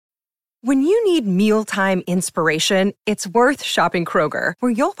When you need mealtime inspiration, it's worth shopping Kroger,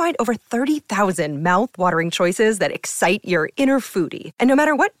 where you'll find over 30,000 mouth-watering choices that excite your inner foodie. And no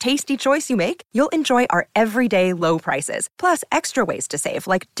matter what tasty choice you make, you'll enjoy our everyday low prices, plus extra ways to save,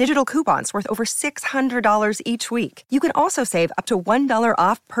 like digital coupons worth over $600 each week. You can also save up to $1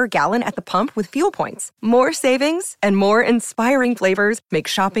 off per gallon at the pump with fuel points. More savings and more inspiring flavors make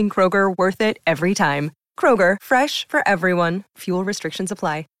shopping Kroger worth it every time. Kroger, fresh for everyone. Fuel restrictions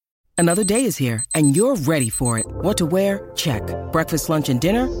apply. Another day is here, and you're ready for it. What to wear? Check. Breakfast, lunch, and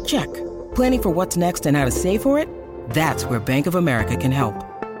dinner? Check. Planning for what's next and how to save for it? That's where Bank of America can help.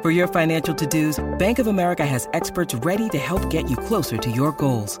 For your financial to-dos, Bank of America has experts ready to help get you closer to your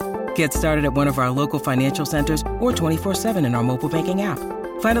goals. Get started at one of our local financial centers or 24/7 in our mobile banking app.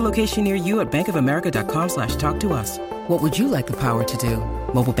 Find a location near you at bankofamerica.com/talktous. What would you like the power to do?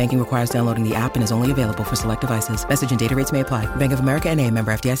 Mobile banking requires downloading the app and is only available for select devices. Message and data rates may apply. Bank of America N.A.,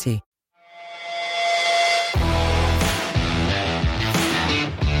 member FDIC.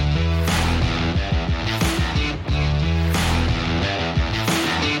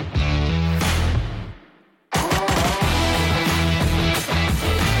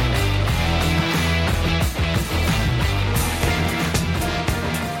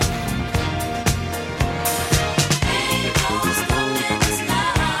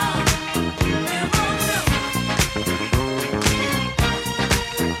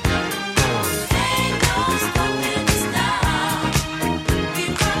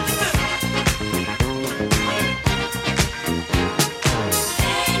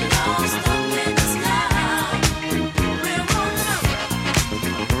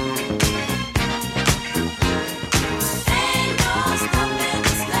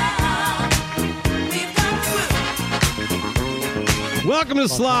 Welcome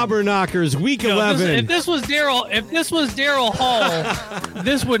to Slobberknockers, week 11. If this was Daryl Hall,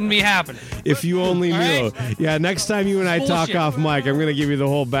 this wouldn't be happening. If you only knew. Right? Yeah, next time you and I talk off mic, I'm going to give you the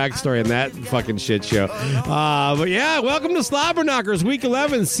whole backstory on that fucking shit show. But yeah, welcome to Slobberknockers, week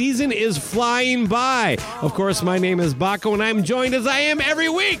 11. Season is flying by. Of course, my name is Baco, and I'm joined as I am every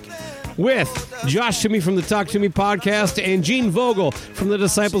week with Josh Toomey from the Talk To Me podcast and Gene Vogel from the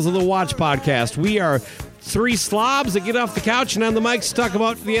Disciples of the Watch podcast. We are three slobs that get off the couch and on the mics to talk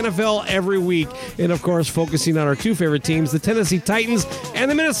about the NFL every week. And, of course, focusing on our two favorite teams, the Tennessee Titans and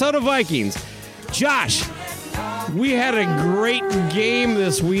the Minnesota Vikings. Josh, we had a great game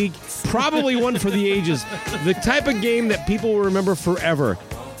this week. Probably one for the ages. The type of game that people will remember forever.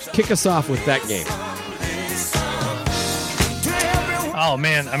 Kick us off with that game. Oh,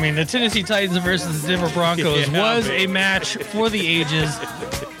 man. I mean, the Tennessee Titans versus the Denver Broncos was a match for the ages.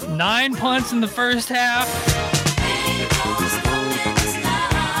 9 punts in the first half.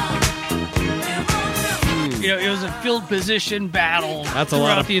 You know, it was a field position battle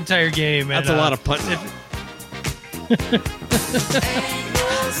throughout the entire game. That's a lot of punting.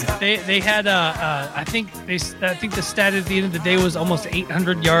 They had I think the stat at the end of the day was almost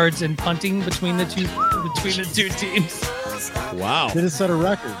 800 yards in punting between the two teams. Wow. Did it set a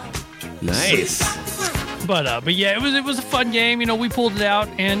record? Nice. But yeah, it was a fun game. You know, we pulled it out,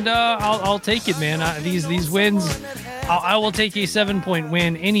 and I'll take it, man. These wins, I will take a 7-point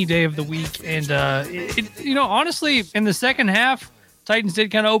win any day of the week. And you know, honestly, in the second half, Titans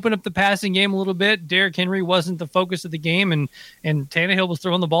did kind of open up the passing game a little bit. Derrick Henry wasn't the focus of the game, and Tannehill was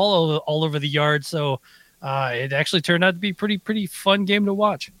throwing the ball all over the yard. So it actually turned out to be a pretty fun game to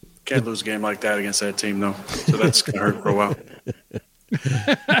watch. Can't lose a game like that against that team, though. So that's going to hurt for a while.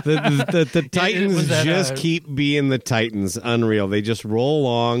 The Titans just keep being the Titans. Unreal. They just roll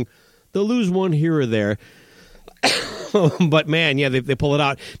along. They'll lose one here or there. But, man, yeah, they pull it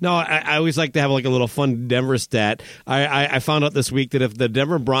out. No, I always like to have like a little fun Denver stat. I found out this week that if the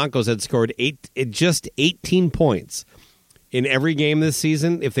Denver Broncos had scored just 18 points in every game this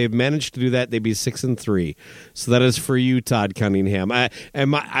season, if they've managed to do that, they'd be 6-3. So that is for you, Todd Cunningham. I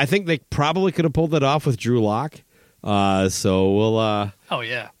think they probably could have pulled that off with Drew Lock. So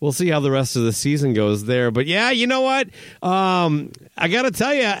we'll see how the rest of the season goes there. But yeah, you know what? I got to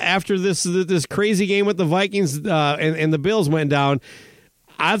tell you, after this crazy game with the Vikings and the Bills went down,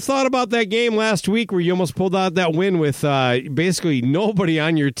 I've thought about that game last week where you almost pulled out that win with basically nobody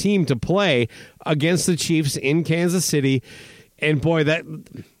on your team to play against the Chiefs in Kansas City. And boy,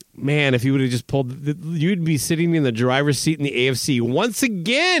 man, if you would have just pulled, you'd be sitting in the driver's seat in the AFC once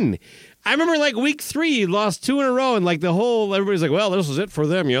again. I remember like week 3, you lost 2 in a row, and like everybody's like, well, this was it for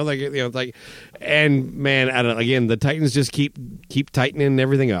them, and man, again, the Titans just keep tightening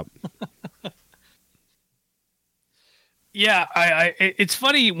everything up. Yeah, it's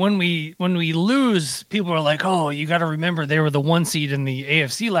funny when we lose, people are like, "Oh, you got to remember they were the 1 seed in the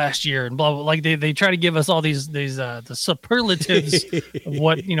AFC last year," and blah blah. Like they try to give us all these the superlatives of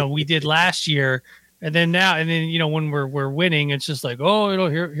what we did last year, and then when we're winning, it's just like, oh,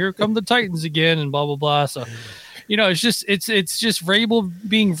 here come the Titans again, and blah blah blah. So, it's just Vrabel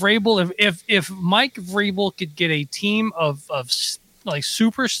being Vrabel. If Mike Vrabel could get a team of like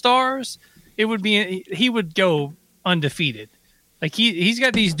superstars, he would go undefeated. Like he's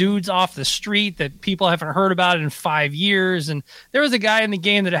got these dudes off the street that people haven't heard about in 5 years, and there was a guy in the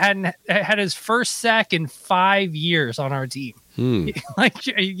game that hadn't had his first sack in 5 years on our team. Like,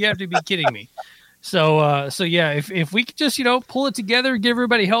 you have to be kidding me. So yeah, if we could just pull it together, get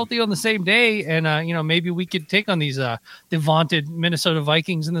everybody healthy on the same day, and maybe we could take on these the vaunted Minnesota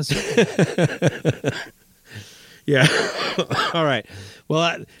Vikings in this. Yeah. All right.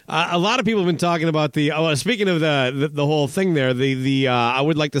 Well, a lot of people have been talking about speaking of the whole thing there, I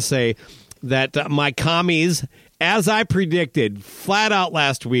would like to say that my commies, as I predicted, flat out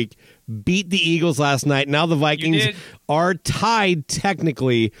last week, beat the Eagles last night. Now the Vikings are tied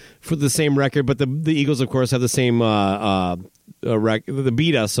technically for the same record, but the Eagles, of course, have the same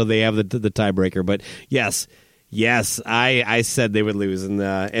beat us, so they have the tiebreaker. But yes, I said they would lose,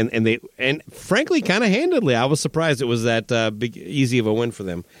 and frankly, kind of handedly. I was surprised it was that easy of a win for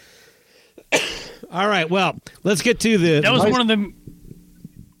them. All right, well, let's get to the. That was one of the.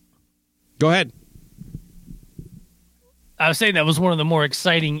 Go ahead. I was saying that was one of the more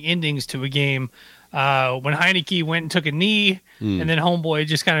exciting endings to a game. When Heineke went and took a knee, and then homeboy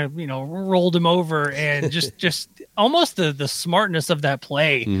just kind of rolled him over, and just almost the smartness of that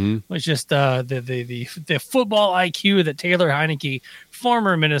play was just the football IQ that Taylor Heineke,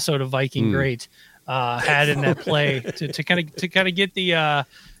 former Minnesota Viking great, had in that play to kind of get the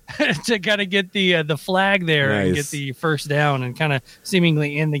the flag there and get the first down and kind of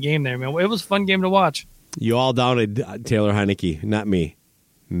seemingly end the game there. Man, it was a fun game to watch. You all doubted Taylor Heineke, not me.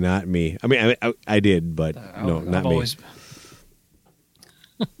 Not me. I mean, I did, but no, not me.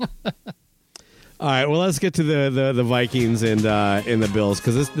 All right, well, let's get to the Vikings and the Bills,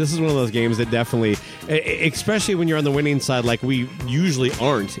 because this is one of those games that definitely, especially when you're on the winning side like we usually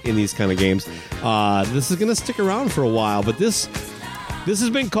aren't in these kind of games, this is going to stick around for a while. But this has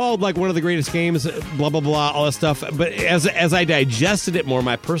been called like one of the greatest games, blah, blah, blah, all that stuff. But as I digested it more,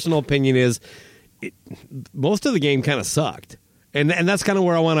 my personal opinion is most of the game kind of sucked. And that's kind of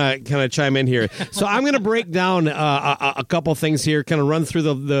where I want to kind of chime in here. So I'm going to break down a couple things here, kind of run through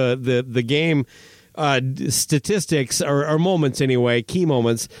the game statistics or moments anyway, key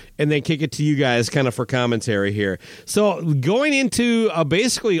moments, and then kick it to you guys kind of for commentary here. So going into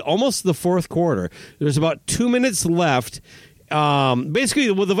basically almost the fourth quarter, there's about 2 minutes left.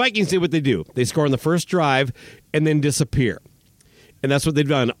 Basically, the Vikings did what they do. They score on the first drive and then disappear. And that's what they've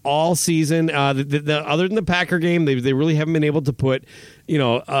done all season. Other than the Packer game, they really haven't been able to put,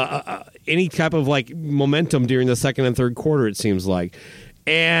 any type of like momentum during the second and third quarter. It seems like,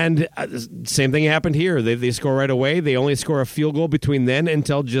 and same thing happened here. They score right away. They only score a field goal between then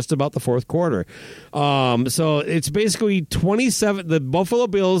until just about the fourth quarter. So it's basically 27. The Buffalo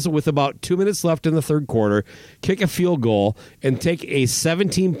Bills, with about 2 minutes left in the third quarter, kick a field goal and take a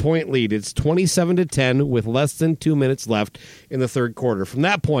 17-point lead. It's 27-10 with less than 2 minutes left in the third quarter. From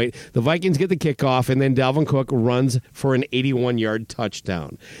that point, the Vikings get the kickoff, and then Dalvin Cook runs for an 81-yard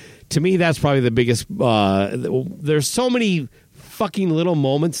touchdown. To me, that's probably the biggest. There's so many fucking little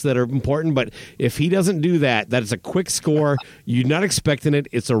moments that are important, but if he doesn't do that is a quick score. You're not expecting it.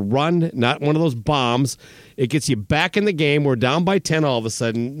 It's a run, not one of those bombs. It gets you back in the game. We're down by 10 all of a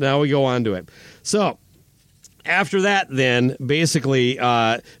sudden. Now we go on to it. So after that, then basically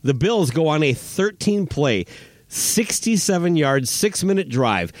the Bills go on a 13-play, 67-yard, 6-minute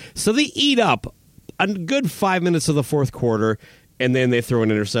drive. So they eat up a good 5 minutes of the fourth quarter, and then they throw an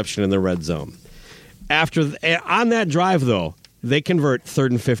interception in the red zone. On that drive, though, they convert 3rd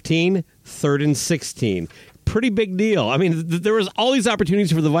and 15, 3rd and 16. Pretty big deal. I mean, there was all these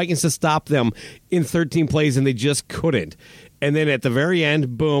opportunities for the Vikings to stop them in 13 plays, and they just couldn't. And then at the very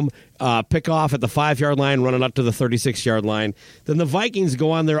end, boom, pick off at the 5-yard line, running up to the 36-yard line. Then the Vikings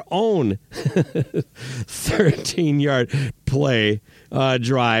go on their own 13-yard play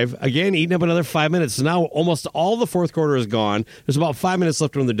drive. Again, eating up another 5 minutes. So now almost all the fourth quarter is gone. There's about 5 minutes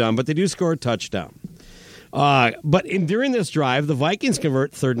left when they're done, but they do score a touchdown. But during this drive, the Vikings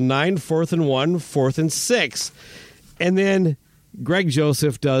convert 3rd and 9, 4th and 1, 4th and 6. And then Greg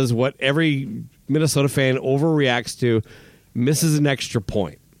Joseph does what every Minnesota fan overreacts to, misses an extra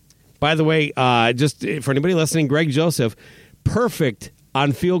point. By the way, just for anybody listening, Greg Joseph, perfect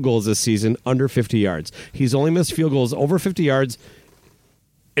on field goals this season under 50 yards. He's only missed field goals over 50 yards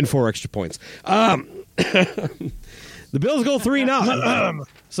and 4 extra points. The Bills go 3-0.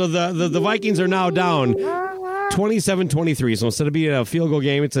 So the Vikings are now down 27-23. So instead of being a field goal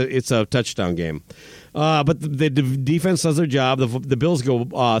game, it's a touchdown game. But the defense does their job. The Bills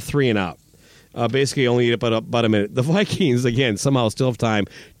go 3 and out. Basically only about a minute. The Vikings, again, somehow still have time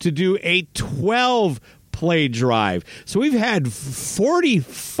to do a 12-play drive. So we've had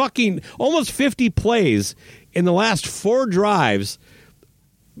almost 50 plays in the last 4 drives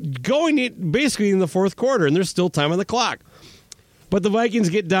going basically in the fourth quarter, and there's still time on the clock. But the Vikings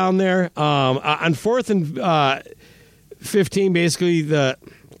get down there on 4th and 15. Basically, the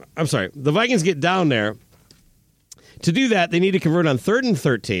Vikings get down there. To do that, they need to convert on 3rd and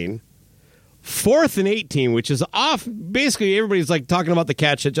 13, 4th and 18, which is off. Basically, everybody's like talking about the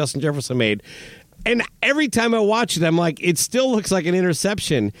catch that Justin Jefferson made. And every time I watch it, I'm like, it still looks like an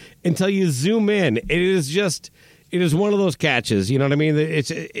interception until you zoom in. It is one of those catches. You know what I mean?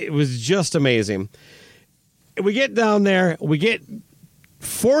 It was just amazing. We get down there. We get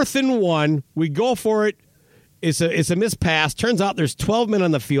 4th and 1. We go for it. It's a missed pass. Turns out there's 12 men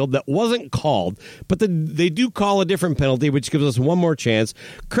on the field that wasn't called, but they do call a different penalty, which gives us one more chance.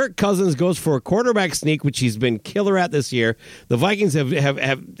 Kirk Cousins goes for a quarterback sneak, which he's been killer at this year. The Vikings have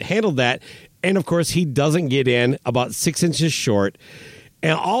handled that, and of course he doesn't get in, about 6 inches short.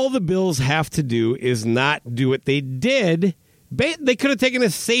 And all the Bills have to do is not do what they did. They could have taken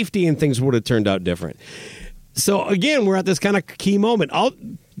a safety and things would have turned out different. So, again, we're at this kind of key moment.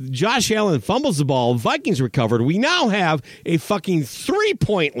 Josh Allen fumbles the ball. Vikings recovered. We now have a fucking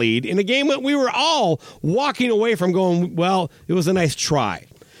 3-point lead in a game that we were all walking away from going, well, it was a nice try.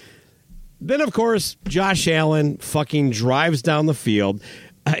 Then, of course, Josh Allen fucking drives down the field.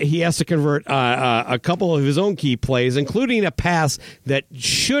 He has to convert a couple of his own key plays, including a pass that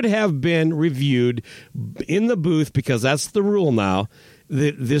should have been reviewed in the booth because that's the rule now.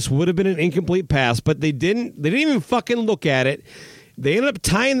 This would have been an incomplete pass, but they didn't even fucking look at it. They ended up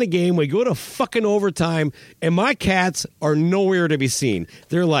tying the game. We go to fucking overtime, and my cats are nowhere to be seen.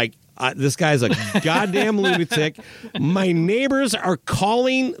 They're like, this guy's a goddamn lunatic. My neighbors are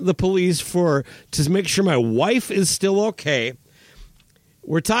calling the police to make sure my wife is still okay.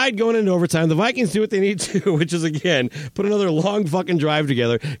 We're tied going into overtime. The Vikings do what they need to, which is, again, put another long fucking drive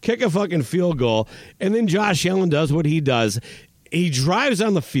together, kick a fucking field goal, and then Josh Allen does what he does. He drives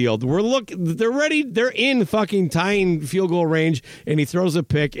on the field. They're ready. They're in fucking tying field goal range, and he throws a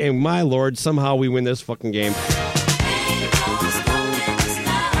pick, and my Lord, somehow we win this fucking game.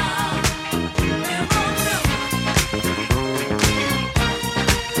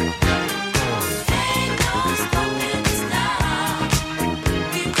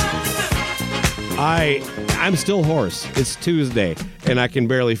 I'm still hoarse. It's Tuesday, and I can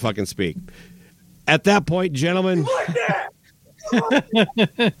barely fucking speak. At that point, gentlemen,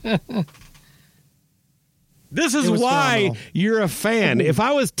 this is why phenomenal. You're a fan. If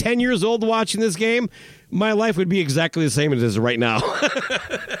I was 10 years old watching this game, my life would be exactly the same as it is right now.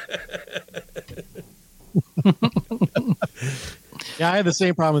 Yeah, I had the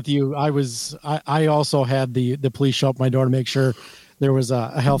same problem with you. I also had the police show up my door to make sure there was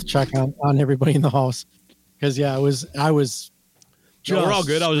a health check on everybody in the house. Because I was we're all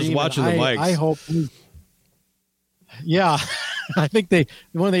good. I was just watching the bikes. I hope. Yeah, I think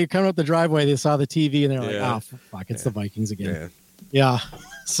when they come up the driveway, they saw the TV and they're like, "Oh fuck, it's the Vikings again." Yeah.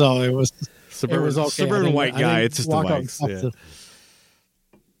 So it was okay. Suburban white guy. It's just the bikes.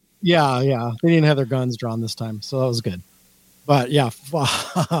 Yeah. They didn't have their guns drawn this time, so that was good. But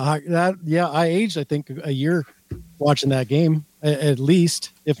I aged, I think, a year watching that game at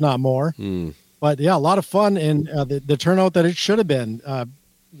least, if not more. But yeah, a lot of fun, and the turnout that it should have been.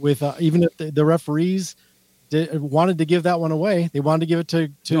 With even if the referees wanted to give that one away, they wanted to give it to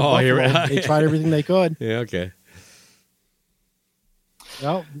Buffalo. They tried everything they could. Yeah, okay.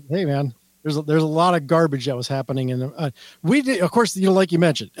 Well, hey man, there's a lot of garbage that was happening, and we did, of course, like you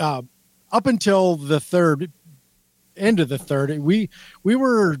mentioned, up until the end of the third, we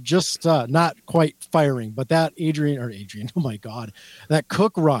were just not quite firing, but that Adrian, oh my God, that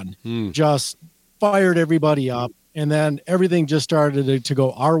Cook run just fired everybody up, and then everything just started to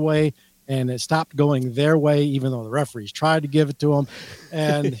go our way, and it stopped going their way, even though the referees tried to give it to them,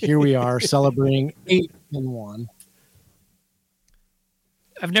 and here we are celebrating 8-1.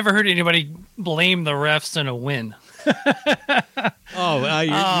 I've never heard anybody blame the refs in a win.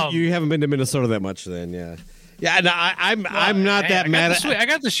 You haven't been to Minnesota that much then, yeah. Yeah, no, I'm not that mad. I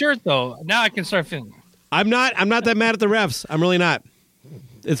got the shirt though. Now I can start feeling. I'm not that mad at the refs. I'm really not.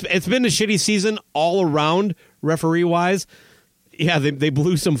 It's been a shitty season all around referee wise. they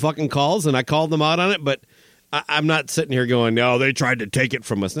blew some fucking calls, and I called them out on it, but I'm not sitting here going, no, they tried to take it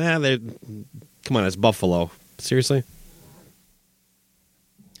from us. Nah, come on, it's Buffalo. Seriously?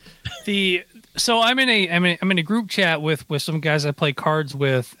 So I'm in a group chat with some guys I play cards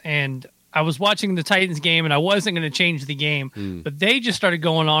with, and I was watching the Titans game, and I wasn't going to change the game, but they just started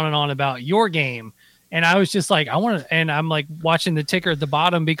going on and on about your game. And I was just like, I'm like watching the ticker at the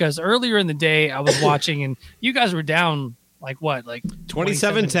bottom, because earlier in the day I was watching and you guys were down like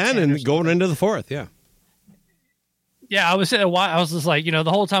 27-10 and going into the fourth. Yeah. Yeah. I was just like, the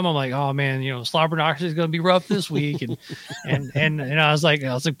whole time I'm like, oh man, Slobberknockers is going to be rough this week. And I was like,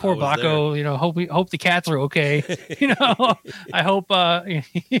 poor Baco, hope the cats are okay. I hope,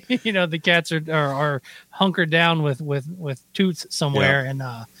 the cats are hunkered down with Toots somewhere and,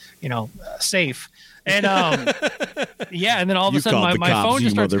 safe. And and then all of a sudden my phone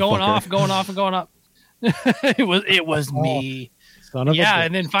just starts going off and going up. it was me.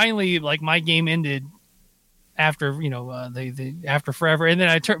 And then finally, like, my game ended after after forever, and then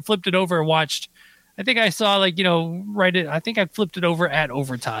I flipped it over and watched. I think I saw I think I flipped it over at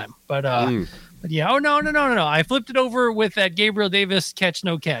overtime, but yeah. Oh no! I flipped it over with that Gabriel Davis catch,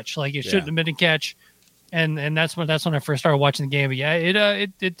 no catch. Like, it shouldn't have been a catch, and that's when I first started watching the game. But yeah,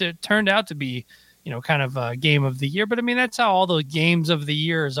 it turned out to be kind of a game of the year. But I mean, that's how all the games of the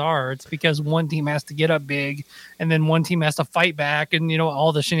years are. It's because one team has to get up big, and then one team has to fight back, and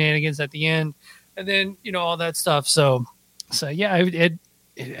all the shenanigans at the end, and then all that stuff. So yeah, I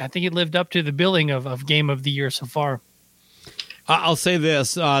think it lived up to the billing of game of the year so far. I'll say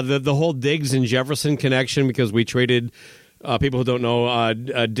this: the whole Diggs and Jefferson connection, because we traded. People who don't know,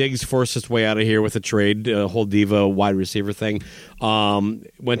 Diggs forced his way out of here with a trade, whole diva wide receiver thing.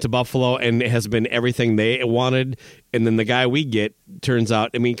 Went to Buffalo and has been everything they wanted. And then the guy we get turns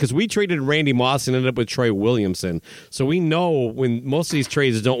out, because we traded Randy Moss and ended up with Troy Williamson. So we know when most of these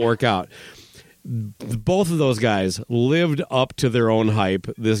trades don't work out. Both of those guys lived up to their own hype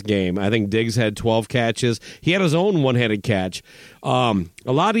this game. I think Diggs had 12 catches. He had his own one-handed catch. A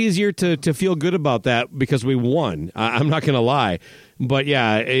lot easier to feel good about that because we won. I'm not going to lie. But,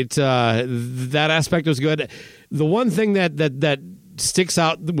 yeah, that aspect was good. The one thing that sticks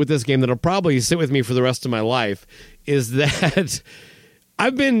out with this game that'll probably sit with me for the rest of my life is that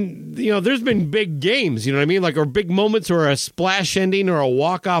I've been, there's been big games, you know what I mean? Like, or big moments or a splash ending or a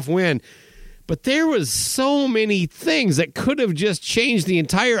walk-off win. But there was so many things that could have just changed the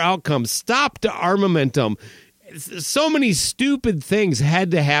entire outcome, stopped the armamentum. So many stupid things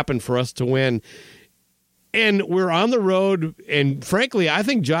had to happen for us to win. And we're on the road, and frankly, I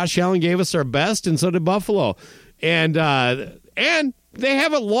think Josh Allen gave us our best, and so did Buffalo. And they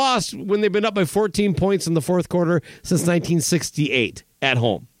haven't lost when they've been up by 14 points in the fourth quarter since 1968 at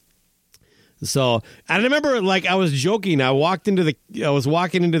home. So I remember, I was joking. I was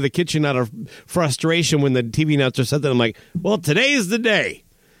walking into the kitchen out of frustration when the TV announcer said that. I'm like, well, today's the day.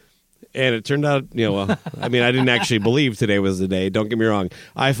 And it turned out, I didn't actually believe today was the day. Don't get me wrong.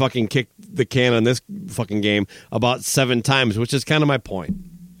 I fucking kicked the can on this fucking game about 7 times, which is kind of my point.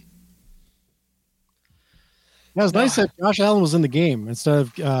 Yeah, it was nice that Josh Allen was in the game instead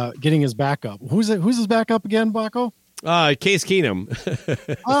of getting his backup. Who's his backup again, Baco? Case Keenum.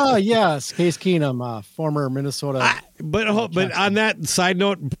 Yes, Case Keenum, former Minnesota. But on that side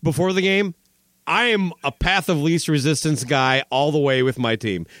note, before the game, I am a path of least resistance guy all the way with my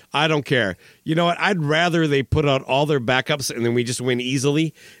team. I don't care. You know what? I'd rather they put out all their backups and then we just win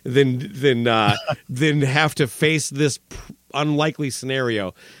easily than have to face this unlikely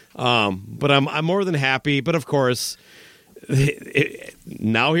scenario. But I'm more than happy. But of course,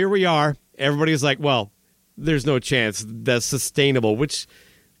 now here we are. Everybody's like, well, there's no chance that's sustainable, which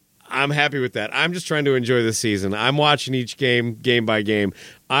I'm happy with that. I'm just trying to enjoy the season. I'm watching each game by game.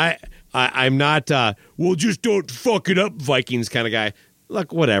 I'm not, well, just don't fuck it up, Vikings kind of guy.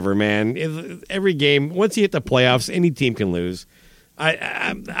 Look, whatever, man. Every game, once you hit the playoffs, any team can lose.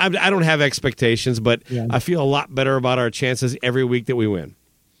 I don't have expectations, but yeah. I feel a lot better about our chances every week that we win.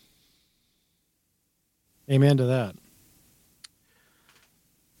 Amen to that.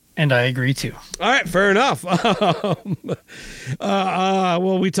 And I agree, too. All right, fair enough.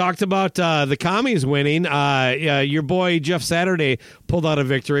 Well, we talked about the commies winning. Your boy Jeff Saturday pulled out a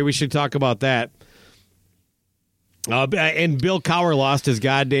victory. We should talk about that. And Bill Cowher lost his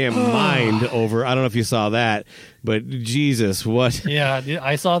goddamn mind over, I don't know if you saw that, but Jesus, what? Yeah,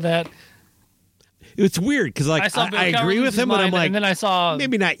 I saw that. It's weird because I agree with him, but I'm like, and then I saw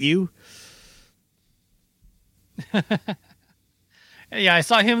maybe not you. Yeah, I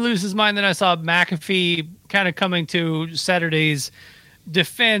saw him lose his mind. Then I saw McAfee kind of coming to Saturday's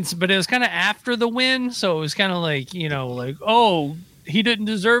defense, but it was kind of after the win. So it was kind of like, oh, he didn't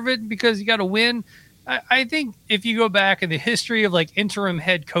deserve it because he got a win. I think if you go back in the history of like interim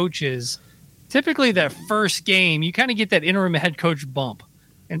head coaches, typically that first game, you kind of get that interim head coach bump.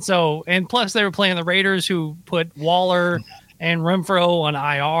 And plus they were playing the Raiders, who put Waller and Renfro on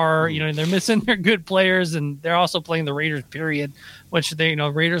IR. They're missing their good players, and they're also playing the Raiders, period, which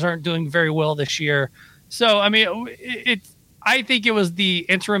Raiders aren't doing very well this year. So, I mean, I think it was the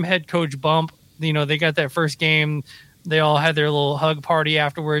interim head coach bump. They got that first game. They all had their little hug party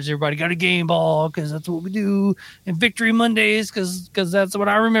afterwards. Everybody got a game ball because that's what we do. And Victory Mondays because that's what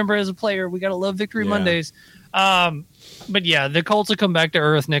I remember as a player. We got to love Victory Mondays. But yeah, the Colts will come back to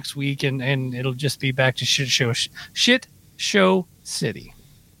earth next week, and it'll just be back to shit show city.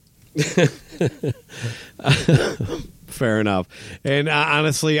 Fair enough. And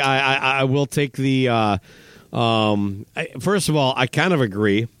honestly, I will take the first of all, I kind of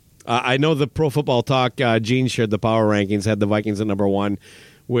agree. I know the Pro Football Talk, Gene shared the power rankings, had the Vikings at number 1,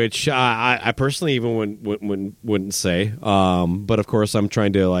 which I personally even wouldn't say. But of course, I'm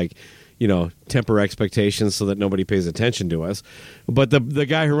trying to temper expectations so that nobody pays attention to us. But the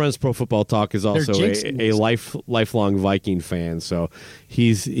guy who runs Pro Football Talk is also a lifelong Viking fan, so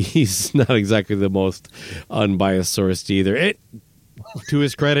he's not exactly the most unbiased source either. To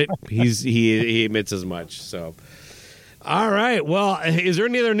his credit, he admits as much. So, all right. Well, is there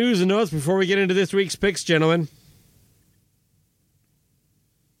any other news and notes before we get into this week's picks, gentlemen?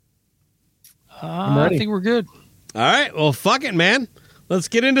 I think we're good. All right. Well, fuck it, man. Let's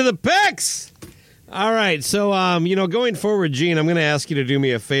get into the picks. All right. So, going forward, Gene, I'm going to ask you to do me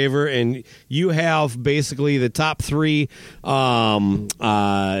a favor, and you have basically the top 3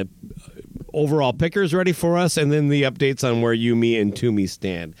 overall pickers ready for us, and then the updates on where you, me, and Toomey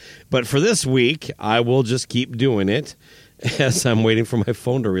stand. But for this week, I will just keep doing it as I'm waiting for my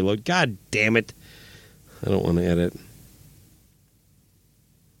phone to reload. God damn it. I don't want to edit.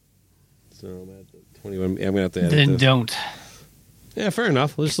 So I'm at 21. I'm going to have to edit Then this. Don't. Yeah, fair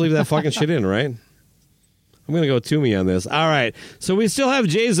enough. Let's just leave that fucking shit in, right? I'm going to go Toomey on this. All right. So we still have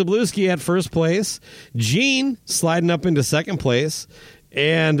Jay Zablewski at first place. Gene sliding up into second place.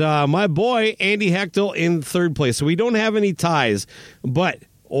 And my boy, Andy Hechtel, in third place. So we don't have any ties. But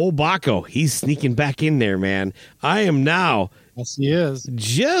old Baco, he's sneaking back in there, man. I am now Yes, he is.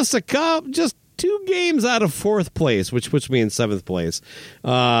 just 2 games out of fourth place, which puts me in seventh place.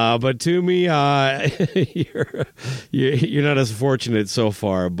 But to me, you're not as fortunate so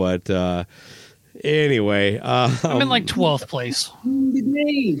far. But anyway. I'm in 12th place.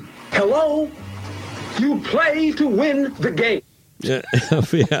 Hello? You play to win the game. Yeah,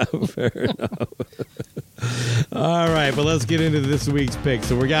 fair enough. All right, but let's get into this week's pick.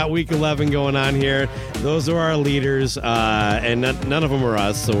 So we got week 11 going on here. Those are our leaders, and none of them are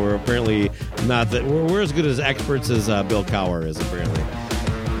us. So we're apparently not that we're as good as experts as Bill Cowher is apparently.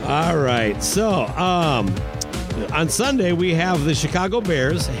 All right, so on Sunday we have the Chicago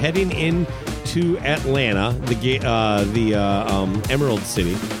Bears heading into Atlanta, the Emerald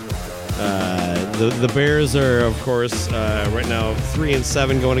City. The Bears are, of course, right now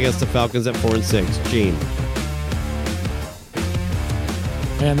 3-7, going against the Falcons at 4-6. Gene.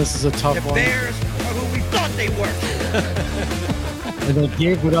 Man, this is a tough one. The Bears are who we thought they were. And they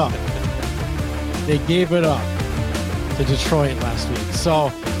gave it up. They gave it up to Detroit last week.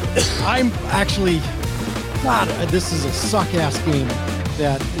 So I'm actually not. This is a suck-ass game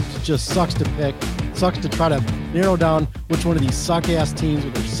that just sucks to pick. Sucks to try to narrow down which one of these suck-ass teams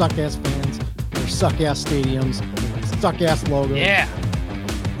with their suck-ass fans, their suck-ass stadiums, their suck-ass logos. Yeah.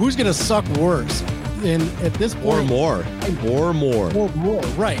 Who's going to suck worse? And at this point, Or more.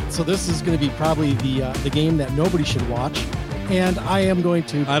 Right. So this is going to be probably the game that nobody should watch. And I am going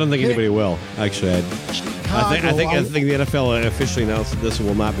to. I don't think anybody will. Actually, I think the NFL officially announced that this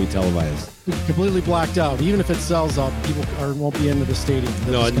will not be televised. Completely blacked out. Even if it sells out, people won't be into the stadium.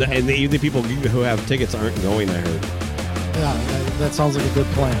 No, and the people who have tickets aren't going, I heard. Yeah, that sounds like a good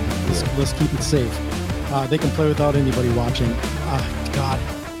plan. Let's keep it safe. They can play without anybody watching. God,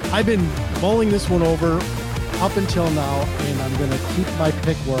 I've been mulling this one over up until now, and I'm going to keep my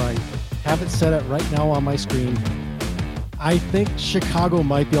pick where I have it set at right now on my screen. I think Chicago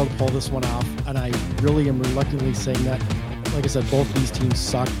might be able to pull this one off, and I really am reluctantly saying that. Like I said, both these teams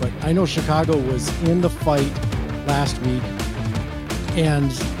suck, but I know Chicago was in the fight last week, and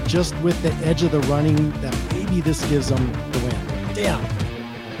just with the edge of the running, that maybe this gives them the win. Damn,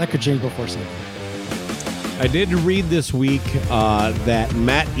 that could change before Sunday. I did read this week that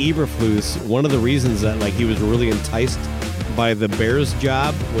Matt Eberflus, one of the reasons that he was really enticed by the Bears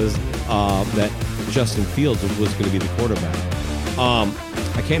job was that Justin Fields was going to be the quarterback.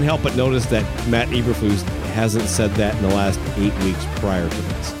 I can't help but notice that Matt Eberflus hasn't said that in the last 8 weeks prior to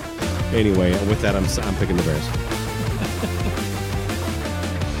this. Anyway, with that, I'm picking the Bears.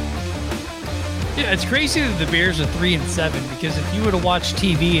 Yeah, it's crazy that the Bears are 3-7 because if you were to watch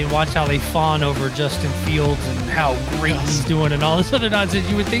TV and watch how they fawn over Justin Fields and how great he's doing and all this other nonsense,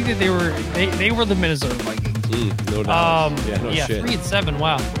 you would think that they were the Minnesota Vikings. No doubt. Yeah, shit. 3-7.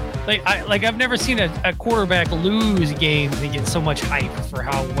 Wow. I've never seen a quarterback lose games and get so much hype for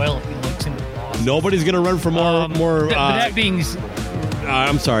how well he looks in the loss. Nobody's gonna run for more. That being.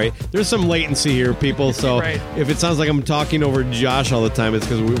 I'm sorry. There's some latency here, people. So right. If it sounds like I'm talking over Josh all the time, it's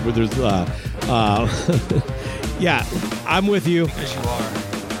because there's. Yeah, I'm with you. Because you are.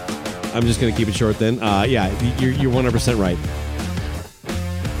 I'm just gonna keep it short then. Yeah, you're 100% right.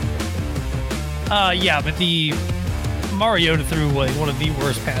 Yeah, but the Mariota threw one of the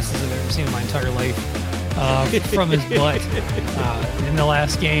worst passes I've ever seen in my entire life from his butt in the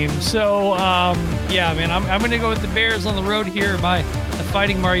last game. So, yeah, man, I'm going to go with the Bears on the road here. The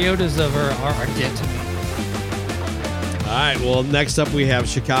fighting Mariotas are dead to me. All right, well, next up we have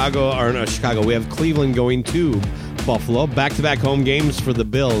we have Cleveland going to Buffalo. Back-to-back home games for the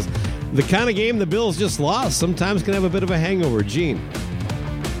Bills. The kind of game the Bills just lost sometimes can have a bit of a hangover. Gene.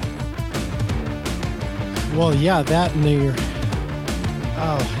 Well, yeah, that and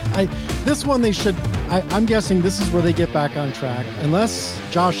this one they should. I'm guessing this is where they get back on track, unless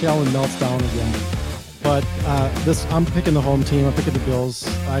Josh Allen melts down again. But I'm picking the home team. I'm picking the Bills.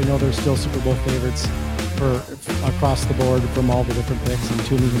 I know they're still Super Bowl favorites for across the board from all the different picks, and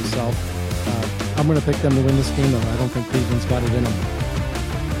Toomey himself. I'm going to pick them to win this game, though. I don't think Cleveland's got it in them.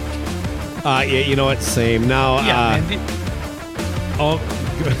 Yeah, you know what? Same. Now,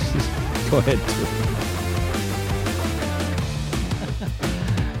 go ahead.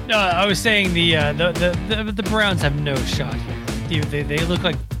 No, I was saying the Browns have no shot here. They look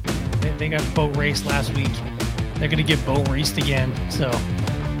like they got boat raced last week. They're going to get boat raced again. So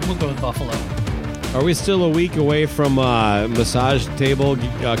we'll go with Buffalo. Are we still a week away from massage table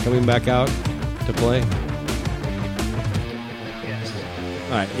coming back out to play? Yes.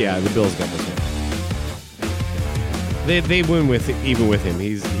 All right. Yeah, the Bills got this one. They win even with him.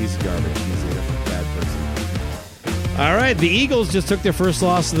 He's garbage. He's a bad person. All right, the Eagles just took their first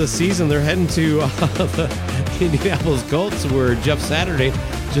loss of the season. They're heading to the Indianapolis Colts, where Jeff Saturday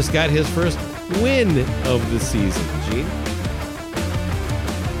just got his first win of the season. Gene?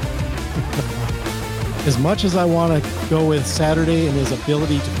 As much as I want to go with Saturday and his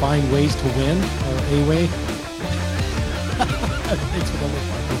ability to find ways to win, or a way,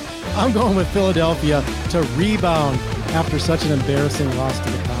 I'm going with Philadelphia to rebound after such an embarrassing loss to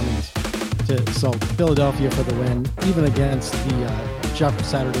the Commies. So Philadelphia for the win, even against the Jeff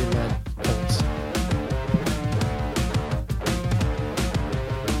Saturday-led Colts.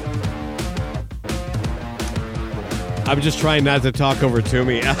 I'm just trying not to talk over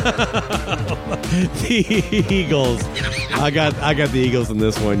Toomey. The Eagles. I got the Eagles in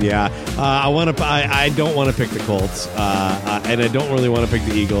this one. Yeah, I don't want to pick the Colts, and I don't really want to pick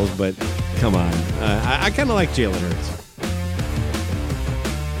the Eagles. But come on, I kind of like Jalen Hurts.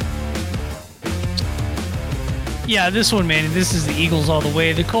 Yeah, this one, man, this is the Eagles all the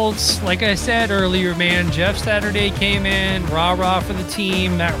way. The Colts, like I said earlier, man, Jeff Saturday came in, rah-rah for the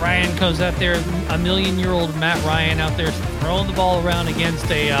team. Matt Ryan comes out there, a million-year-old Matt Ryan out there throwing the ball around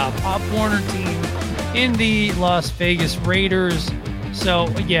against a Pop Warner team in the Las Vegas Raiders. So,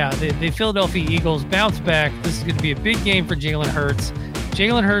 yeah, the Philadelphia Eagles bounce back. This is going to be a big game for Jalen Hurts.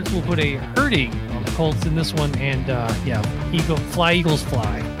 Jalen Hurts will put a hurting on the Colts in this one, and, Eagles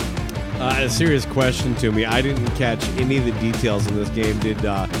fly. A serious question to me. I didn't catch any of the details in this game. Did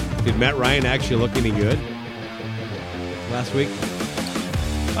Matt Ryan actually look any good last week?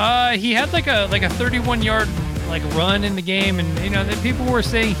 He had like a 31-yard run in the game, and the people were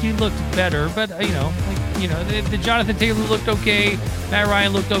saying he looked better, but the Jonathan Taylor looked okay, Matt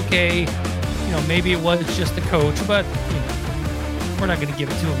Ryan looked okay. Maybe it was just the coach, but we're not going to give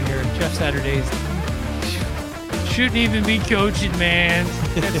it to him here. Jeff Saturday's shouldn't even be coaching, man.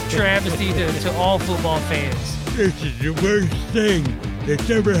 That's a travesty to all football fans. This is the worst thing that's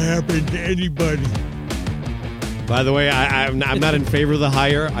ever happened to anybody. By the way, I'm not in favor of the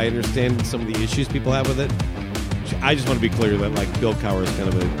hire. I understand some of the issues people have with it. I just want to be clear that Bill Cowher is kind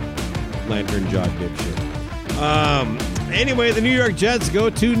of a lantern-jawed dipshit. Anyway, the New York Jets go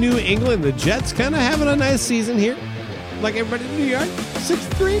to New England. The Jets kind of having a nice season here. Like everybody in New York,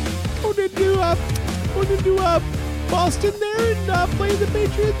 6-3. Going to do Boston there and play the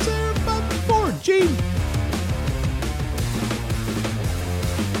Patriots there 5-4. Gene.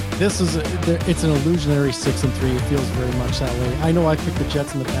 it's an illusionary 6-3. It feels very much that way. I know I picked the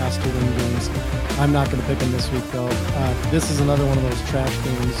Jets in the past to win games. I'm not going to pick them this week, though. This is another one of those trash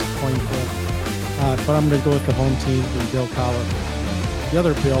games, coin flip. But I'm going to go with the home team and Bill Cowher. The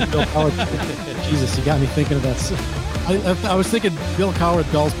other Bill Cowher. Jesus, you got me thinking of that. I was thinking Bill Cowher,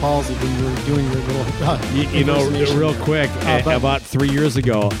 Bell's palsy, when you were doing your little. Real quick, about 3 years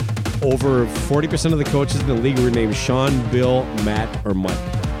ago, over 40% of the coaches in the league were named Sean, Bill, Matt, or Mike.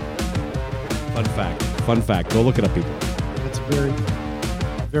 Fun fact. Go look it up, people. That's very,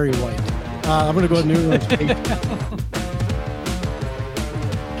 very white. I'm going to go with New England.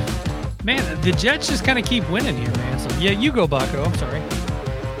 Man, the Jets just kind of keep winning here, man. So yeah, you go, Baco. I'm sorry.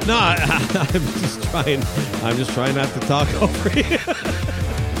 No, I'm just trying not to talk over you.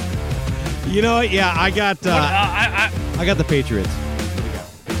 You know what? Yeah, I got the Patriots.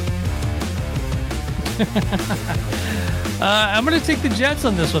 I'm going to take the Jets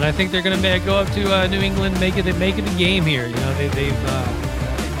on this one. I think they're going to go up to New England, make it a game here. You know, they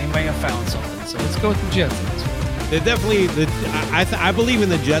may have found something. So let's go with the Jets on this one. They're definitely I believe in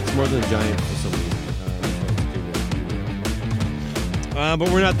the Jets more than the Giants for some reason. But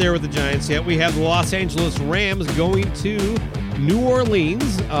we're not there with the Giants yet. We have the Los Angeles Rams going to New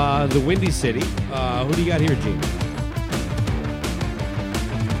Orleans, the Windy City. Who do you got here, Gene?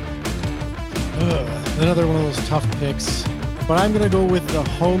 Another one of those tough picks. But I'm going to go with the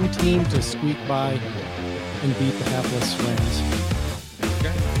home team to squeak by and beat the hapless Rams.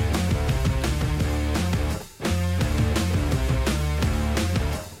 Okay.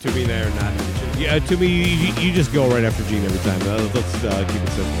 To me, they're not. Yeah, to me, you just go right after Gene every time. Let's keep it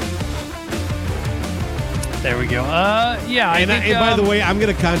simple. There we go. Yeah. And by the way, I'm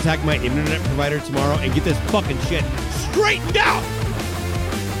going to contact my internet provider tomorrow and get this fucking shit straightened out.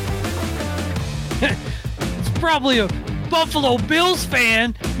 It's probably a Buffalo Bills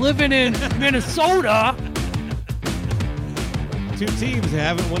fan living in Minnesota. Two teams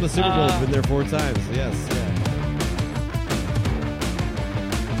haven't won a Super Bowl. Been there 4 times. Yes.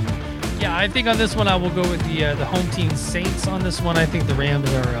 Yeah, I think on this one I will go with the home team Saints. On this one, I think the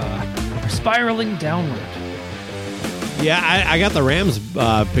Rams are spiraling downward. Yeah, I got the Rams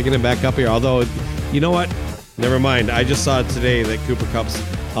picking it back up here. Although, you know what? Never mind. I just saw today that Cooper Kupp's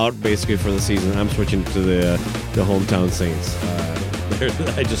out basically for the season. I'm switching to the hometown Saints.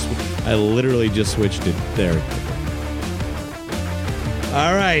 I literally just switched it there.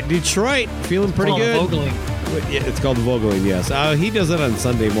 All right, Detroit feeling pretty good. Vogeling. Yeah, it's called Vogeling. Yes, he does it on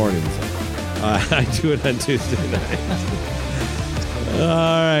Sunday mornings. I do it on Tuesday night. All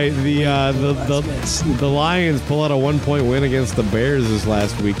right, the Lions pull out a 1-point win against the Bears this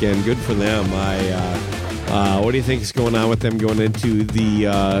last weekend. Good for them. What do you think is going on with them going into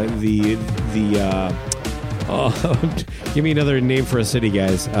give me another name for a city,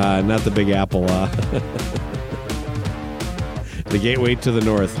 guys. Not the Big Apple. The gateway to the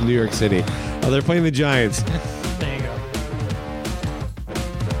north, New York City. They're playing the Giants. There you go.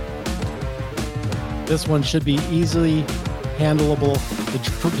 This one should be easily handleable.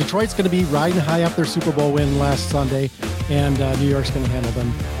 Detroit's going to be riding high up their Super Bowl win last Sunday, and New York's going to handle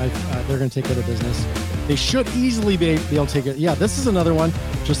them. They're going to take care of business. They should easily be able to take it. Yeah, this is another one,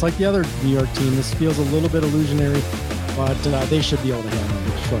 just like the other New York team. This feels a little bit illusionary, but they should be able to handle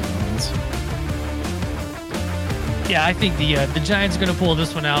the Detroit Lions. Yeah, I think the Giants are going to pull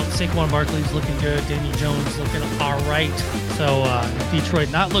this one out. Saquon Barkley's looking good. Daniel Jones looking all right. So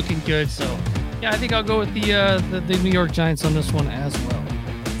Detroit not looking good. So yeah, I think I'll go with the New York Giants on this one as well.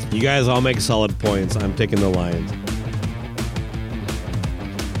 You guys all make solid points. I'm taking the Lions.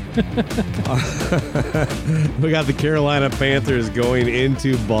 We got the Carolina Panthers going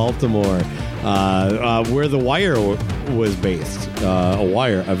into Baltimore, where The Wire was based.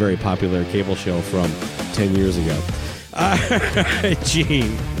 A very popular cable show from 10 years ago.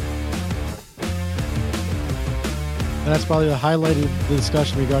 Gene. That's probably the highlight of the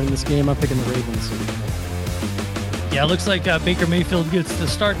discussion regarding this game. I'm picking the Ravens. Yeah, it looks like Baker Mayfield gets the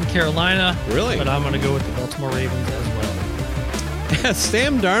start in Carolina. Really? But I'm going to go with the Baltimore Ravens as well. Has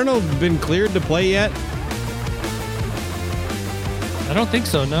Sam Darnold been cleared to play yet? I don't think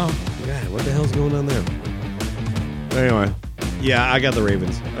so, no. God, what the hell's going on there? Anyway, yeah, I got the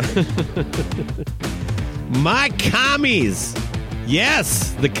Ravens. My commies.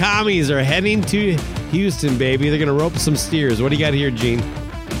 Yes, the commies are heading to Houston, baby. They're going to rope some steers. What do you got here, Gene?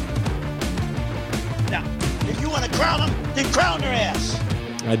 Now, if you want to crown them, then crown their ass.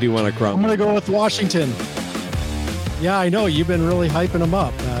 I do want to crown. I'm going to go with Washington. Yeah, I know. You've been really hyping them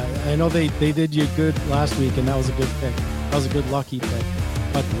up. I know they did you good last week, and that was a good pick. That was a good lucky pick.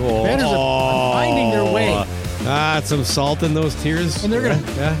 But Commanders are finding their way. Some salt in those tears. And they're going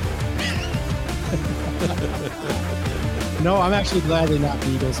No, I'm actually glad they knocked the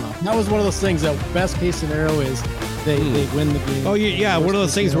Eagles off. That was one of those things that best case scenario is they win the game. Oh yeah, one of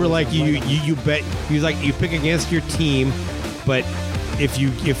those things where like you bet you pick against your team, but if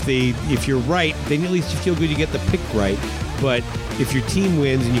you're right, then at least you feel good you get the pick right. But if your team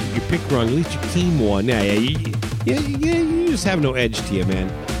wins and you pick wrong, at least your team won. Yeah, you just have no edge to you, man.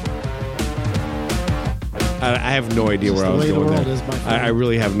 I have no idea where I was going there. I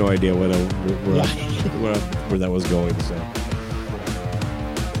really have no idea where that was going. So,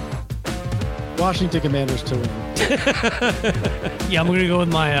 Washington Commanders to win. Yeah, I'm going to go with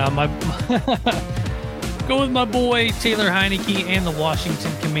my go with my boy Taylor Heineke and the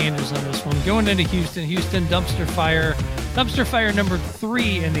Washington Commanders on this one. Going into Houston, dumpster fire number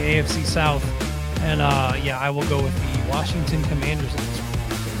 3 in the AFC South, and I will go with the Washington Commanders on this one.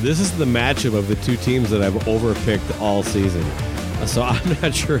 This is the matchup of the two teams that I've overpicked all season, so I'm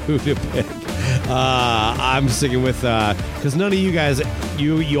not sure who to pick. I'm sticking with because none of you guys,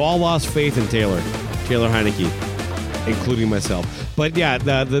 you all lost faith in Taylor Heineke, including myself. But yeah,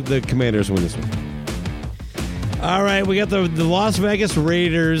 the Commanders win this one. All right, we got the Las Vegas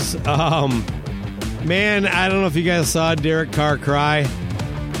Raiders. Man, I don't know if you guys saw Derek Carr cry.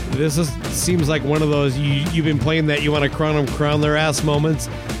 This seems like one of those you've been playing that you want to crown their ass moments,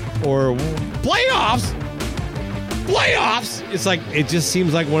 or playoffs. It's like it just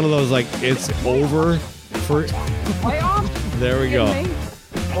seems like one of those like it's over for playoffs. There we go.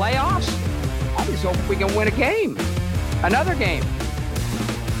 Playoffs. I just hope we can win a game, another game.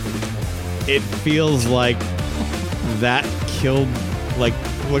 It feels like that killed. Like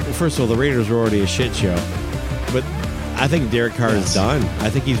first of all, the Raiders were already a shit show, but I think Derek Carr is done. I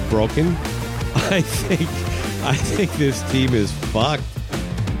think he's broken. I think this team is fucked.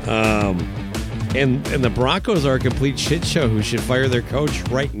 And the Broncos are a complete shit show who should fire their coach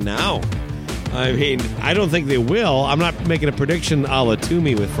right now. I mean, I don't think they will. I'm not making a prediction a la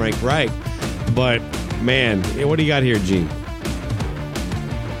Toomey with Frank Reich. But, man, what do you got here, Gene?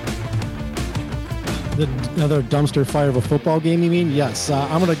 Another dumpster fire of a football game, you mean? Yes.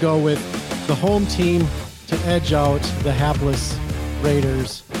 I'm going to go with the home team to edge out the hapless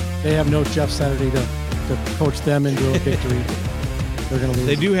Raiders. They have no Jeff Saturday to coach them into a victory. They're going to lose.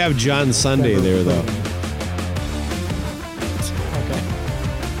 They do have John Sunday there, though. Okay.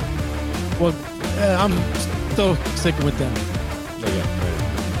 Well, I'm still sticking with them. Okay,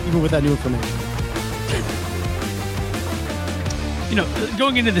 right. Even with that new information.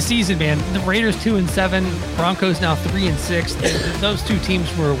 Going into the season, man, the Raiders 2-7, Broncos now 3-6. Those two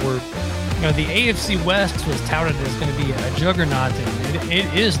teams were the AFC West was touted as going to be a juggernaut, and it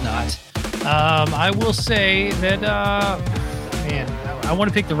is not. I will say that, I want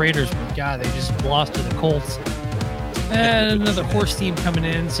to pick the Raiders, but God, they just lost to the Colts. And another horse team coming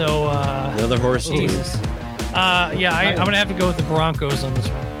in, so another horse team. I'm going to have to go with the Broncos on this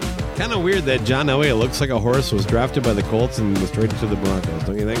one. Kind of weird that John Elway looks like a horse, was drafted by the Colts and was traded to the Broncos,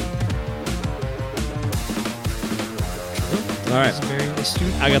 don't you think? All right.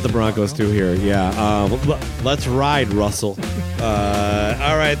 I got the Broncos too here. Yeah. Let's ride, Russell.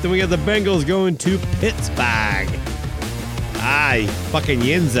 All right. Then we got the Bengals going to Pittsburgh. Ay, fucking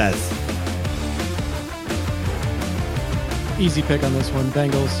Yinzas. Easy pick on this one.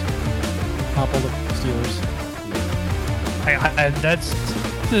 Bengals. Topple the Steelers.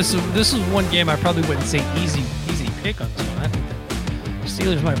 This is one game I probably wouldn't say easy pick on this one. I think the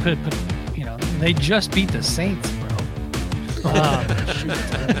Steelers might put they just beat the Saints, bro.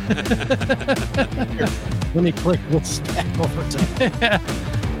 Let me click this back over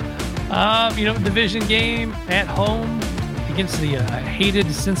time. Division game at home against the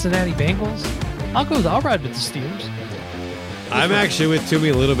hated Cincinnati Bengals. I'll ride with the Steelers. I'm actually with Toomey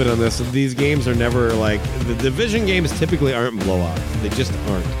a little bit on this. These games are never like the division games typically aren't blowouts. They just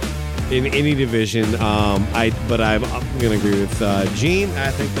aren't in any division. I'm going to agree with Gene.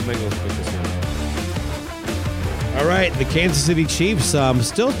 I think the Bengals pick this one. All right, the Kansas City Chiefs.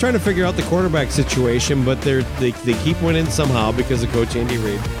 Still trying to figure out the quarterback situation, but they keep winning somehow because of Coach Andy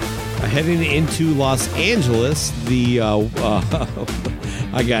Reid. Heading into Los Angeles,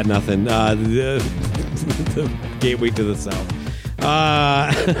 I got nothing. The gateway to the south.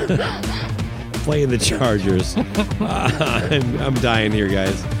 Playing the Chargers. I'm dying here,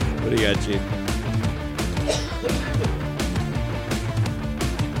 guys. What do you got, Gene?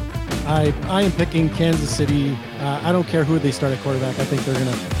 I am picking Kansas City. I don't care who they start at quarterback. I think they're going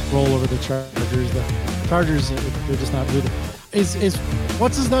to roll over the Chargers. The Chargers, they're just not good. Is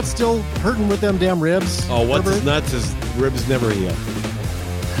what's his nuts still hurting with them damn ribs? Oh, what's his nuts? His ribs never heal.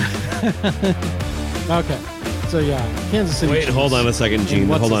 Okay. So yeah, Kansas City. Wait, Chiefs. hold on a second, Gene.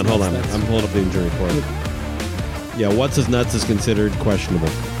 Hold on. I'm pulling up the injury report. Yeah, what's his nuts is considered questionable.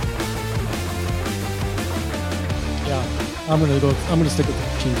 Yeah, I'm gonna stick with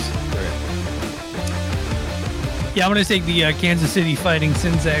the Chiefs. Yeah, I'm going to take the Kansas City Fighting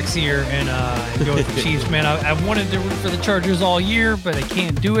Sinzacs here and go with the Chiefs, man. I wanted to root for the Chargers all year, but I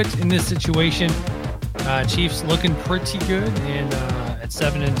can't do it in this situation. Chiefs looking pretty good and at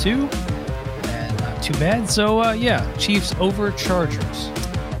 7-2, and not too bad. So, yeah, Chiefs over Chargers.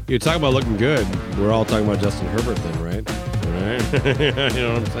 You're talking about looking good. We're all talking about Justin Herbert then, right? You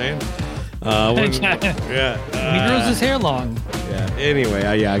know what I'm saying? When he grows his hair long. Yeah, anyway,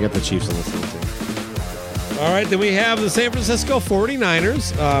 I got the Chiefs on this one, too. All right, then we have the San Francisco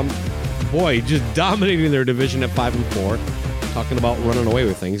 49ers. Boy, just dominating their division at 5-4. Talking about running away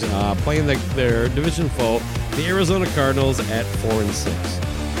with things. Playing their division foe, the Arizona Cardinals, at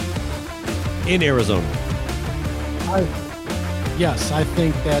 4-6. In Arizona. Yes, I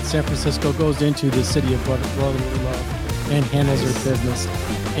think that San Francisco goes into the city of brotherly love and handles their business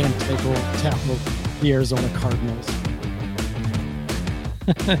and tackle the Arizona Cardinals.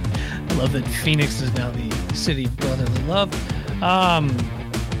 I love that Phoenix is now the city of brotherly love.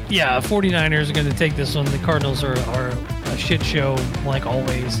 49ers are going to take this one. The Cardinals are a shit show, like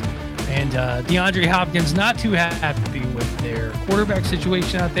always. And DeAndre Hopkins not too happy with their quarterback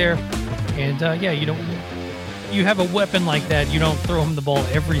situation out there. And, you have a weapon like that. You don't throw him the ball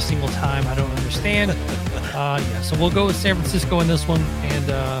every single time. I don't understand. So we'll go with San Francisco in this one. And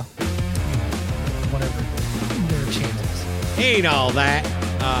whatever their chances. Ain't all that.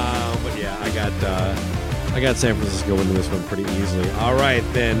 But yeah, I got San Francisco winning this one pretty easily. All right,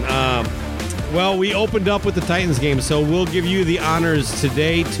 then. Well, we opened up with the Titans game, so we'll give you the honors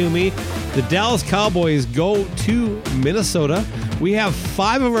today, Toomey. The Dallas Cowboys go to Minnesota. We have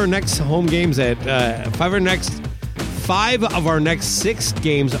 5 of our next home games at 5 of our next 6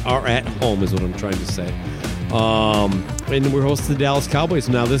 games are at home, is what I'm trying to say. And we're hosting the Dallas Cowboys.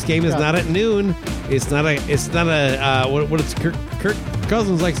 Now, this game is not at noon. It's not a what it's Kirk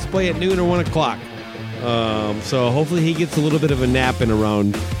Cousins likes to play at noon or 1 o'clock. So hopefully he gets a little bit of a nap in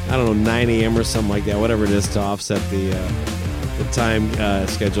around, 9 a.m. or something like that, whatever it is, to offset the time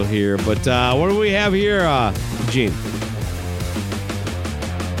schedule here. But what do we have here, Gene?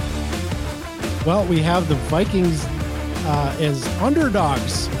 Well, we have the Vikings as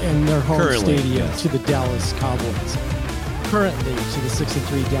underdogs in their home stadium to the Dallas Cowboys. Currently to the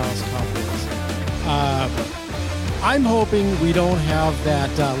 6-3 Dallas Cowboys. I'm hoping we don't have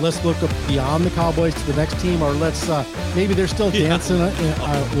that let's look up beyond the Cowboys to the next team, or let's maybe they're still dancing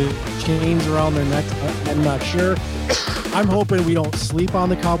with chains around their necks. I'm not sure. I'm hoping we don't sleep on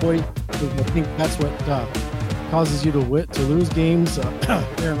the Cowboys. I think that's what causes you to lose games.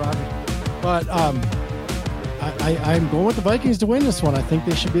 Aaron Rodgers. But I'm going with the Vikings to win this one. I think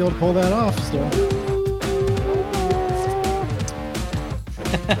they should be able to pull that off still.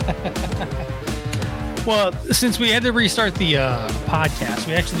 Well, since we had to restart the podcast,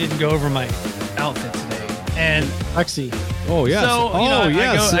 we actually didn't go over my outfit today. And Lexi. Oh, yes. So,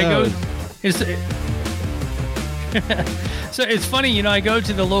 yes. I go so it's funny, I go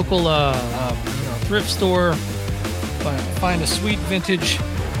to the local thrift store, find a sweet vintage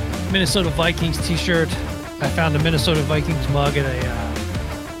Minnesota Vikings t-shirt. I found a Minnesota Vikings mug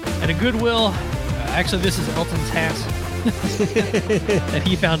at a Goodwill. Actually, this is Elton's hat that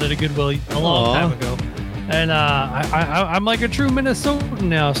he found at a Goodwill a long time ago. And I'm like a true Minnesotan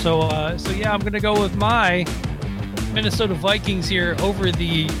now. So yeah, I'm gonna go with my Minnesota Vikings here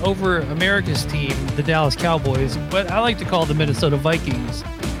over America's team, the Dallas Cowboys. But I like to call the Minnesota Vikings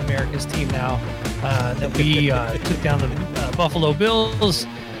America's team now. That we took down the Buffalo Bills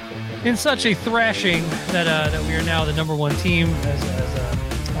in such a thrashing that we are now the number 1 team as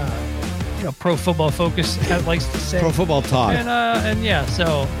Pro Football Focus likes to say. Pro Football Talk. And yeah,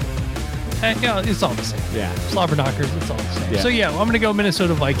 so it's all the same. Yeah. Slobberknockers, it's all the same. Yeah. So yeah, I'm going to go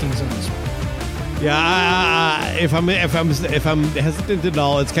Minnesota Vikings on this one. Yeah, if I'm hesitant at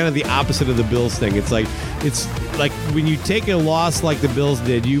all, it's kind of the opposite of the Bills thing. It's like when you take a loss like the Bills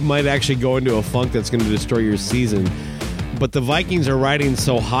did, you might actually go into a funk that's going to destroy your season. But the Vikings are riding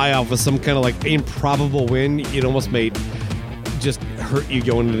so high off of some kind of like improbable win, it almost may just hurt you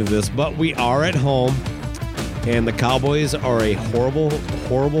going into this. But we are at home, and the Cowboys are a horrible,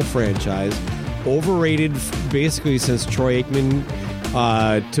 horrible franchise. Overrated basically since Troy Aikman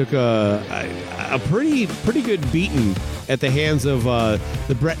took a pretty good beating at the hands of the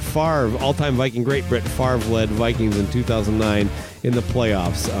Brett Favre, all-time Viking great Brett Favre-led Vikings in 2009 in the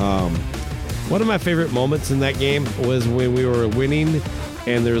playoffs. One of my favorite moments in that game was when we were winning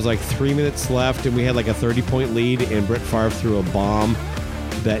and there was like 3 minutes left, and we had like a 30-point lead, and Brett Favre threw a bomb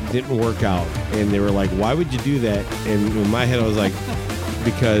that didn't work out. And they were like, why would you do that? And in my head, I was like,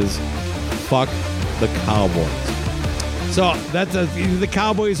 because fuck the Cowboys. So that's the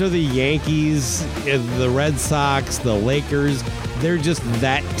Cowboys are the Yankees, the Red Sox, the Lakers. They're just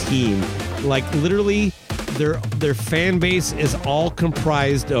that team. Like, literally, their fan base is all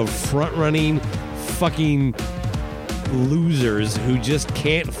comprised of front-running fucking losers who just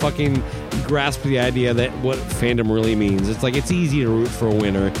can't fucking grasp the idea that what fandom really means. It's like, it's easy to root for a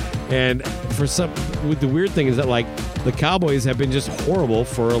winner. And for some, the weird thing is that, like, the Cowboys have been just horrible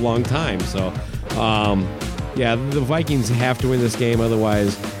for a long time. So, yeah, the Vikings have to win this game.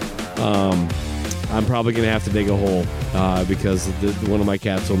 Otherwise, I'm probably going to have to dig a hole because one of my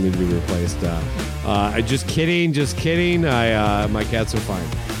cats will need to be replaced. Just kidding. My cats are fine.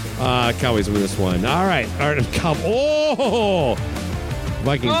 Cowboys win this one. All right.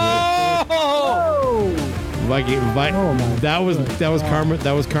 Vikings win. That was karma.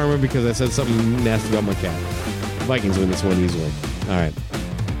 That was karma because I said something nasty about my cat. Vikings win this one easily. All right.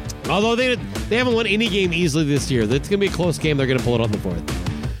 Although they haven't won any game easily this year. It's going to be a close game. They're going to pull it out in the fourth.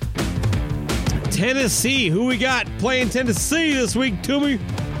 Tennessee. Who we got playing Tennessee this week, Toomey?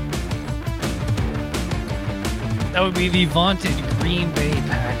 That would be the vaunted Green Bay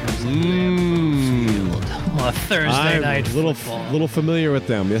Packers. Thursday night football. Little familiar with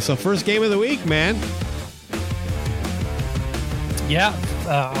them. Yeah, so first game of the week, man. Yeah,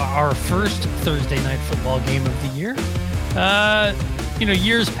 our first Thursday night football game of the year.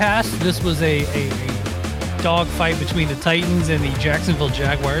 Years past, this was a dogfight between the Titans and the Jacksonville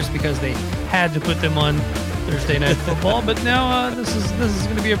Jaguars because they had to put them on Thursday night football. But now this is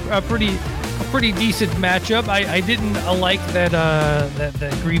going to be a pretty decent matchup. I didn't like that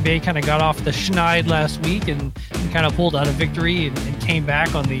Green Bay kind of got off the schneid last week and kind of pulled out a victory and came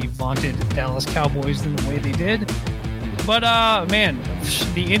back on the vaunted Dallas Cowboys in the way they did. But man,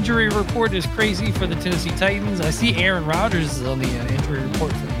 the injury report is crazy for the Tennessee Titans. I see Aaron Rodgers is on the injury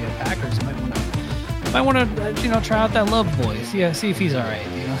report for the Packers. Might want to try out that Love Boy. See if he's all right.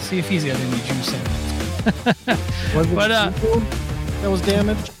 See if he's got any juice in him. That was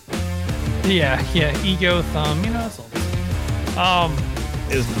damaged. Yeah, ego, thumb, it's all the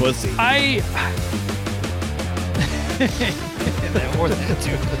same. Is pussy. Or that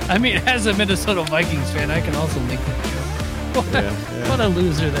too. I mean, as a Minnesota Vikings fan, I can also make that joke. What a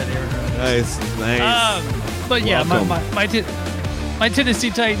loser that Aaron Rodgers. Nice. But yeah, my Tennessee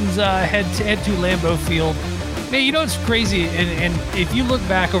Titans head to Lambeau Field. Man, it's crazy, and if you look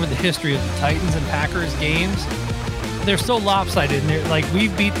back over the history of the Titans and Packers games, they're so lopsided. And they're like,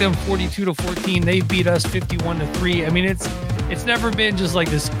 we've beat them 42-14. They beat us 51-3. I mean, it's never been just like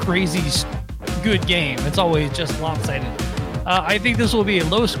this crazy good game. It's always just lopsided. I think this will be a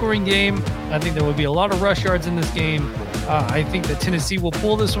low-scoring game. I think there will be a lot of rush yards in this game. I think that Tennessee will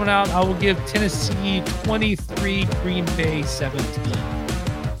pull this one out. I will give Tennessee 23, Green Bay 17.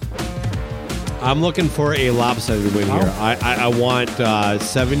 I'm looking for a lopsided win here. I want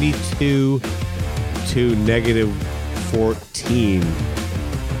 72 to -14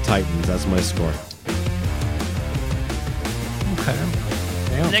 Titans. That's my score. Okay.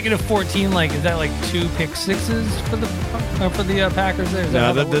 -14, like, is that like 2 pick sixes for the Packers there?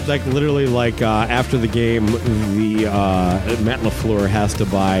 No, like literally like after the game, the Matt LaFleur has to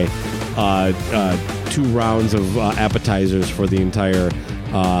buy 2 rounds of appetizers for the entire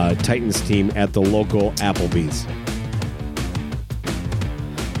Titans team at the local Applebee's.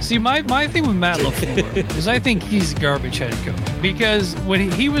 See, my thing with Matt LaFleur is I think he's a garbage head coach because when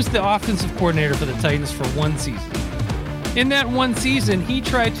he was the offensive coordinator for the Titans for one season. In that one season, he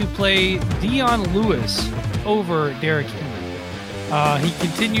tried to play Dion Lewis over Derrick Henry. He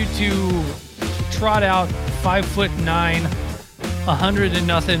continued to trot out 5'9",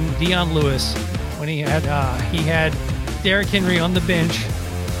 100-0 Dion Lewis when he had Derrick Henry on the bench,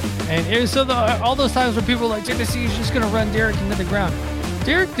 and it was all those times where people were like, Tennessee is just going to run Derrick into the ground.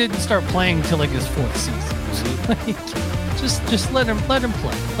 Derrick didn't start playing until like his 4th season. Just let him play,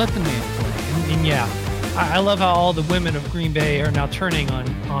 let the man play, and yeah. I love how all the women of Green Bay are now turning on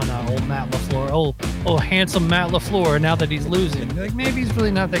old Matt LaFleur, old handsome Matt LaFleur. Now that he's losing, they're like, maybe he's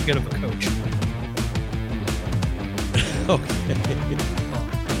really not that good of a coach. Okay.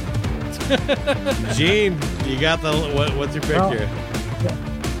 Gene, you got what's your pick here?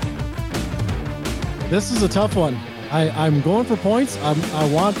 This is a tough one. I'm going for points. I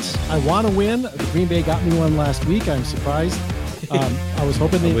want to win. The Green Bay got me one last week. I'm surprised. I was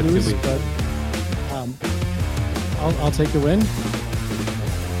hoping they'd lose, but. I'll take the win.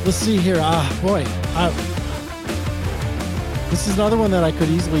 Let's see here. This is another one that I could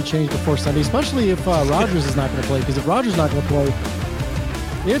easily change before Sunday, especially if Rodgers is not going to play. Because if Rodgers is not going to play,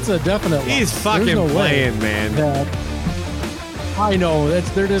 it's a definite. He's fucking playing, man. I know.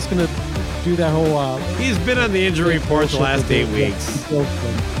 They're just going to do that whole. He's been on the injury report the last 8 weeks.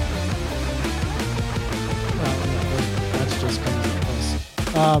 That's just coming close.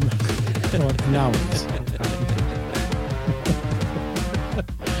 Now it is.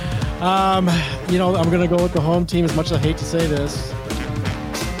 I'm going to go with the home team as much as I hate to say this.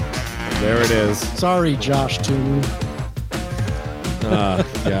 There it is. Sorry, Josh Tooney. Oh,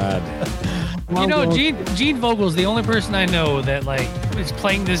 God. Gene Vogel's the only person I know that, like, is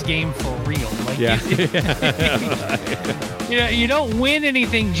playing this game for real. Like, you don't win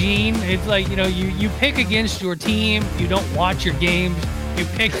anything, Gene. It's like, you pick against your team. You don't watch your games. You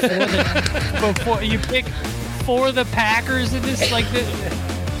pick for the Packers in this, like, this.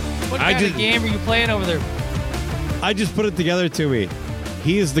 What kind of game are you playing over there? I just put it together to me.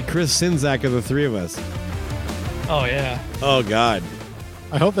 He is the Chris Sinzak of the three of us. Oh, yeah. Oh, God.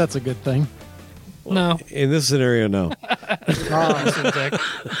 I hope that's a good thing. No. In this scenario, no.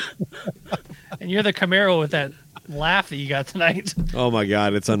 And you're the Camaro with that laugh that you got tonight. Oh, my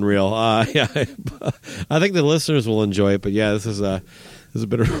God. It's unreal. Yeah, I think the listeners will enjoy it, but yeah, this is a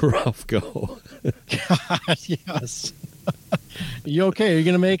bit of a rough go. God, yes. You okay? Are you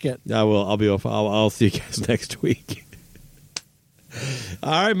going to make it? I will. I'll be off. I'll see you guys next week.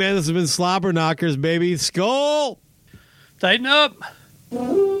 All right, man. This has been Slobberknockers, baby. Skull! Tighten up.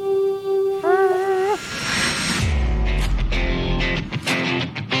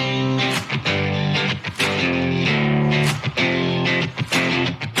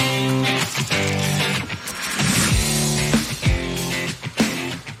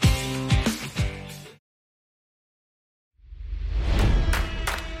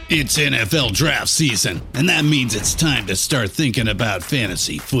 It's NFL draft season, and that means it's time to start thinking about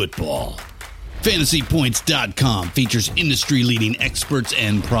fantasy football. FantasyPoints.com features industry-leading experts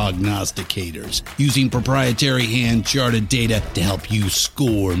and prognosticators using proprietary hand-charted data to help you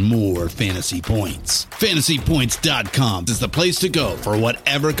score more fantasy points. FantasyPoints.com is the place to go for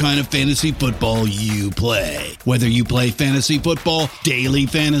whatever kind of fantasy football you play. Whether you play fantasy football, daily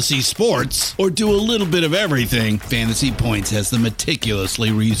fantasy sports, or do a little bit of everything, Fantasy Points has the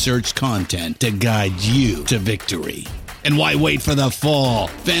meticulously researched content to guide you to victory. And why wait for the fall?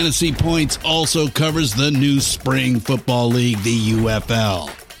 Fantasy Points also covers the new spring football league, the UFL.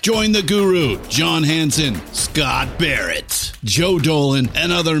 Join the guru, John Hansen, Scott Barrett, Joe Dolan,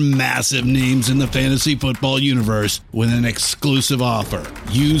 and other massive names in the fantasy football universe with an exclusive offer.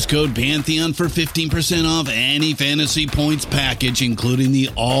 Use code Pantheon for 15% off any Fantasy Points package, including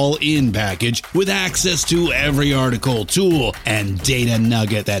the all-in package, with access to every article, tool, and data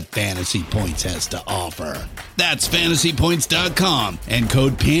nugget that Fantasy Points has to offer. That's FantasyPoints.com and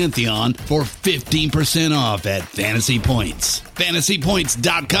code Pantheon for 15% off at Fantasy Points.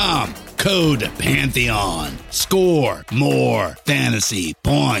 FantasyPoints.com, code Pantheon. Score more fantasy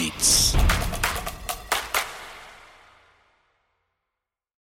points.